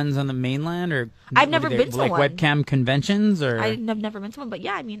to the ones on the mainland, or I've never what are they, been to like one. webcam conventions, or I've never been to one, but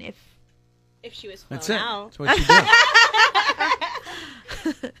yeah, I mean, If she was flown That's it. out. That's what you do.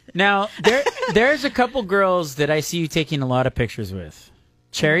 Now there's a couple girls that I see you taking a lot of pictures with.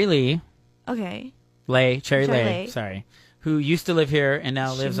 Cherry Lee, okay. Cherry Cherry Lay, Lay. sorry, who used to live here and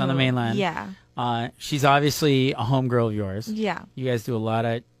now lives on the mainland. Yeah, She's obviously a homegirl of yours. yeah. You guys do a lot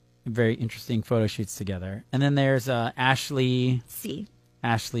of very interesting photo shoots together. And then there's Ashley C.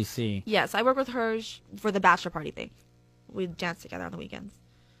 C. Yes, I work with her for the bachelor party thing. We dance together on the weekends.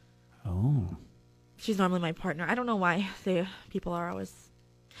 Oh. She's normally my partner. I don't know why people are always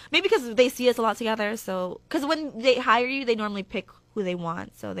maybe because they see us a lot together. So because when they hire you, they normally pick who they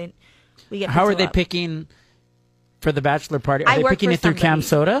want. So we get. How are picked they up. picking for the bachelor party? Are I they work picking for it through Cam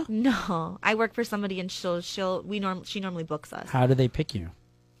somebody. Soda? No, I work for somebody, and she normally books us. How do they pick you?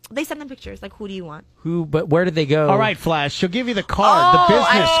 They send them pictures like, who do you want? But where do they go? All right, Flash. She'll give you the card, the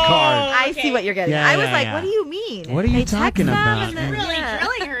business card. I see what you're getting. Yeah, I was yeah, like, yeah. what do you mean? What are you They text talking them about? and then- Really yeah.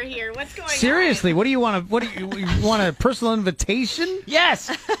 drilling her here. What's going on? Seriously, what do you want? What do you want? A personal invitation?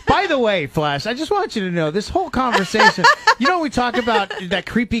 Yes. By the way, Flash, I just want you to know this whole conversation. You know, we talk about that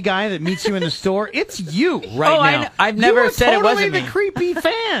creepy guy that meets you in the store. It's you right Oh, now. I've never You are said it totally wasn't the me. creepy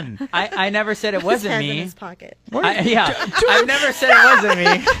fan. I never said it His wasn't hands in me. his pocket. I've never said it wasn't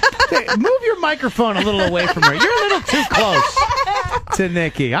me. Okay, move your microphone a little away from her. You're a little too close to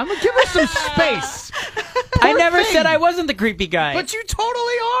Nikki. I'm gonna give her some space. I never thing. said I wasn't the creepy guy. But you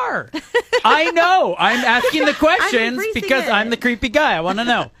totally are. I know. I'm asking the questions embracing because it. I'm the creepy guy. I want to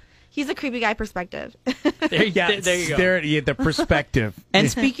know. He's a creepy guy perspective. There you go. The perspective. And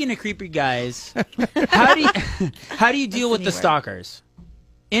speaking of creepy guys, how do you deal with the anywhere. stalkers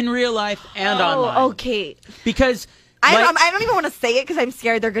in real life and online? Oh, okay. Because I like- don't even want to say it because I'm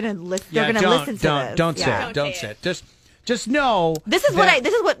scared they're gonna listen. Yeah, They're gonna listen to this. Don't say Yeah. it. Don't say it. Just know. This is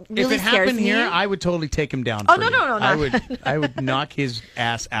that what really if it scares happened me. here, I would totally take him down. Oh, for no, you. no, no, no. I would knock his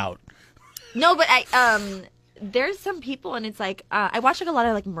ass out. No, but there's some people, and it's like I watch like a lot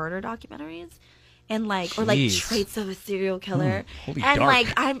of like murder documentaries, and like or like Jeez. traits of a serial killer, holy and dark.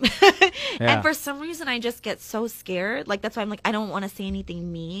 like I'm, Yeah. and for some reason I just get so scared. Like that's why I'm like I don't want to say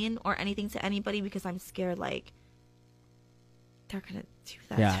anything mean or anything to anybody because I'm scared like they're gonna do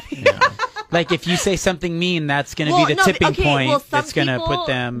that. Yeah. to me. yeah. Like if you say something mean, that's going to be the no, tipping okay, point well, some that's going to people, put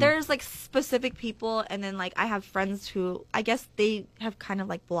them. There's like specific people, and then like I have friends who I guess they have kind of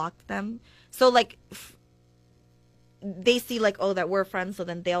like blocked them. So like they see like, oh, that we're friends, so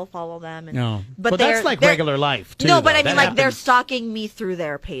then they'll follow them. And, No, but that's like regular life too. No, but though. I mean, That like they're happens. stalking me through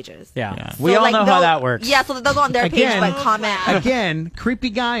their pages. Yeah. So, We all like, know how that works. Yeah, so they'll go on their page, but comment. Again, creepy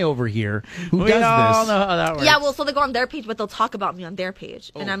guy over here who We does all this. know how that works. Yeah, well, so they go on their page, but they'll talk about me on their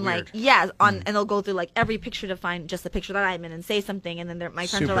page, and I'm weird. like, yeah, and they'll go through like every picture to find just the picture that I'm in and say something, and then my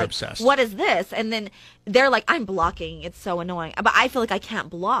friends Super are like, obsessed. what is this? And then they're like, I'm blocking. It's so annoying, but I feel like I can't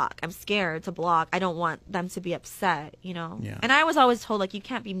block. I'm scared to block. I don't want them to be upset, you know. Yeah. And I was always told like you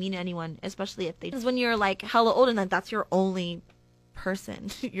can't be mean to anyone, especially if they. Because when you're like hella old and then that's your only person,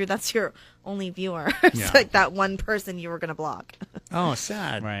 that's your only viewer. It's Yeah. like that one person you were gonna block. Oh,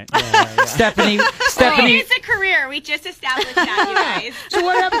 sad. Right. Yeah. Stephanie. It's a career. We just established that, you guys. So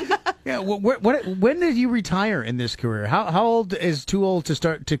what happened? Yeah. When did you retire in this career? How old is too old to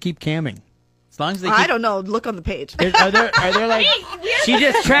start to keep camming? As long as they keep, I don't know. Look on the page. Are there like she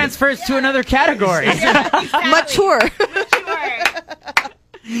just transfers to another category? Mature.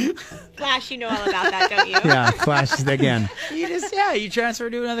 Flash, you know all about that, don't you? Yeah, Flash again. You transfer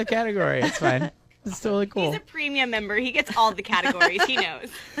to another category. It's fine. It's totally cool. He's a premium member. He gets all the categories. He knows.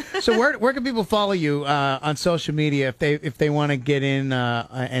 So where can people follow you on social media if they want to get in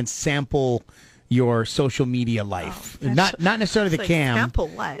and sample your social media life? Not necessarily the Like, cam. sample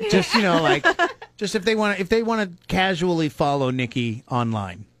what? Just like just if they want to casually follow Nikki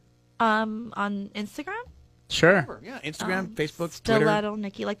online. On Instagram, Sure. Yeah, Instagram, Facebook, Twitter. Stiletto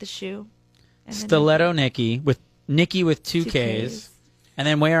Nikki, like the shoe. And then Stiletto Nikki with two Two Ks. Ks. And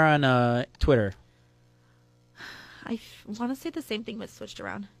then where on Twitter? I want to say the same thing, but switched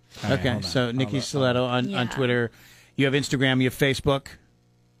around. All right, Okay, hold on. so Nikki Stiletto on Yeah. Twitter. You have Instagram, you have Facebook,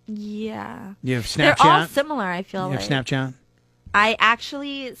 Yeah, you have Snapchat. they're all similar. I feel You have like Snapchat.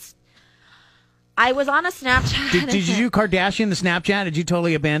 I was on a Snapchat. Did you do Kardashian the Snapchat? Did you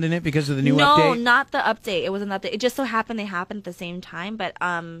totally abandon it because of the new no, update? not the update. It wasn't the update. It just so happened they happened at the same time. But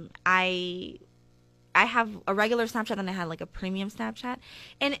I have a regular Snapchat and I had like a premium Snapchat,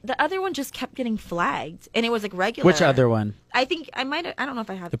 and the other one just kept getting flagged, and it was like regular. Which other one? I think I might. I don't know if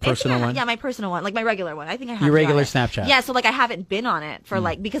I have The personal one? Yeah, my personal one, like my regular one. I think I have Your it on regular it. Snapchat. Yeah, so like I haven't been on it for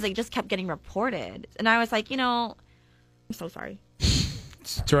like because it just kept getting reported, and I was like, I'm so sorry.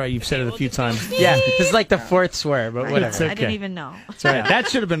 It's all right. You've said it a few times. Yeah, this is like the fourth swear, but whatever. It's okay. I didn't even know. It's all right. That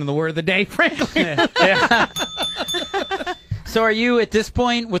should have been the word of the day, frankly. So are you, at this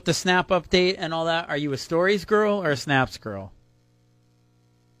point, with the Snap update and all that, are you a Stories girl or a Snaps girl?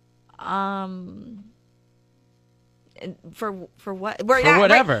 For what? For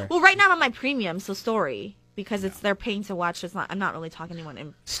whatever. Right now I'm on my premium, so story because they're paying to watch. It's not. I'm not really talking to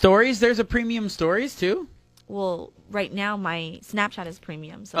anyone. Stories? There's a premium Stories, too? Well, right now my Snapchat is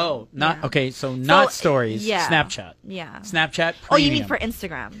premium. So, Oh, not yeah. okay. So not So, Stories. yeah. Snapchat. Yeah. Snapchat. Premium. Oh, you mean for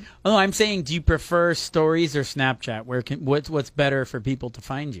Instagram? Oh, I'm saying, do you prefer Stories or Snapchat? What's better for people to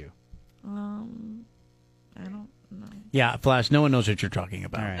find you? I don't know. Yeah, Flash, no one knows what you're talking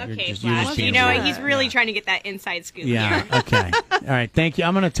about. All right. You're Okay, just Flash. being You know, weird. he's really trying to get that inside scoop Yeah, here. okay. All right, thank you.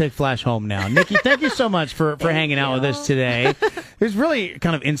 I'm going to take Flash home now. Nikki, thank you so much for hanging out with us today. It was really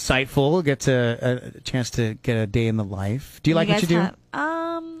kind of insightful. Get a chance to get a day in the life. Do you like what you do?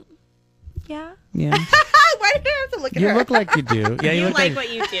 Yeah. Yeah. Why did I have to look at You her? look like you do. Yeah, You look like what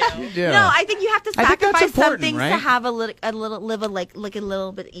you do. you do. No, I think you have to I think that's sacrifice some important, things right? to have live a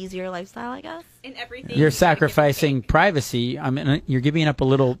little bit easier lifestyle, I guess. In everything. You're you sacrificing privacy. I mean, you're giving up a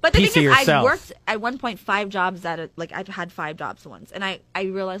little But the piece thing of is, I yourself. worked at 1.5 jobs I've had 5 jobs once, and I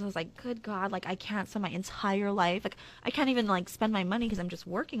realized I was like, good God, like I can't spend my entire life, like I can't even like spend my money because I'm just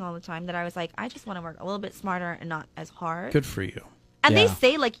working all the time. That I was like, I just want to work a little bit smarter and not as hard. Good for you. And Yeah.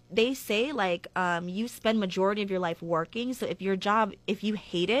 they say you spend majority of your life working. So if you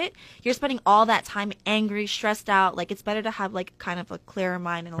hate it, you're spending all that time angry, stressed out. Like it's better to have like kind of a clearer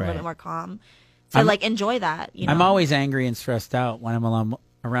mind and a little Right. bit more calm. So like enjoy that. You know? I'm always angry and stressed out when I'm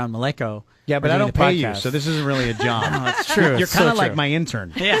around Maleko. Yeah, but or I doing don't the pay you, podcast. so this isn't really a job. That's true. You're It's kind so of like true. my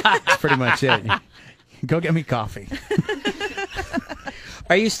intern. Yeah. That's pretty much it. Go get me coffee.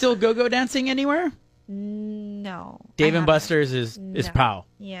 Are you still go-go dancing anywhere? No. Dave I and haven't. Buster's is No. POW.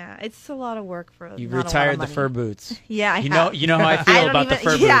 Yeah, it's a lot of work for. You've not a lot of retired the money. fur boots. Yeah, You know how I I feel don't about the even-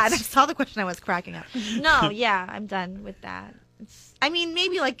 fur Yeah, boots. I saw the question. I was cracking up. No, yeah, I'm done with that. I mean,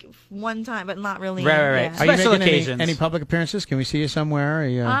 maybe like one time, but not really. Right. Yeah. Are you Special making occasions. any public appearances? Can we see you somewhere? Or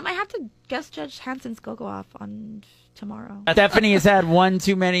you, I have to guest Judge Hanson's go off on tomorrow. Stephanie has had one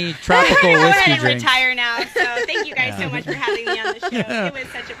too many tropical I'm whiskey ready to drinks. retire now, so thank you guys so much for having me on the show. It was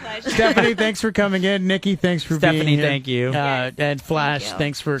such a pleasure. Stephanie, thanks for coming in. Nikki, thanks for being Stephanie, here. thank you. Yes. And Flash, Thank you.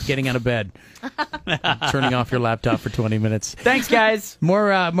 thanks for getting out of bed. Turning off your laptop for 20 minutes. Thanks, guys. More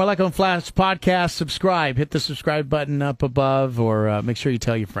like on Flash podcast. Subscribe. Hit the subscribe button up above, or make sure you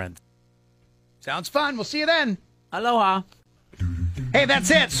tell your friends. Sounds fun. We'll see you then. Aloha. Hey, that's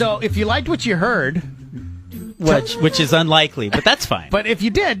it. So if you liked what you heard, Which is unlikely, but that's fine. but if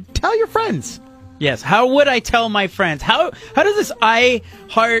you did, tell your friends. Yes. How would I tell my friends? How does this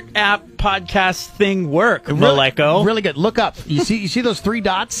iHeart app podcast thing work, Maleko? Really good. Look up. You see those 3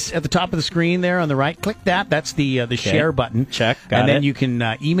 dots at the top of the screen there on the right? Click that. That's the share button. Check. Got and then it. you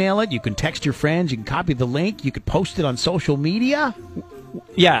can email it. You can text your friends. You can copy the link. You can post it on social media.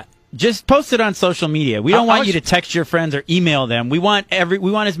 Yeah. Just post it on social media. We don't want you to text your friends or email them. We want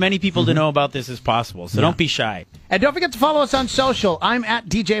as many people to know about this as possible. So don't be shy. And don't forget to follow us on social. I'm at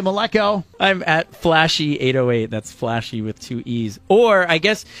DJ Maleko. I'm at Flashy808. That's Flashy with 2 E's. Or I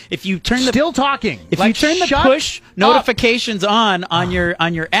guess if you turn the Still talking. if Like, you turn the shut push up. notifications on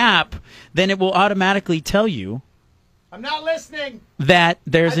your app, then it will automatically tell you I'm not listening. that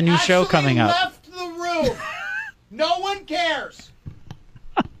there's a new show coming up. Left the room. No one cares.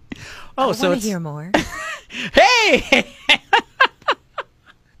 Oh, I so want it's to hear more. hey.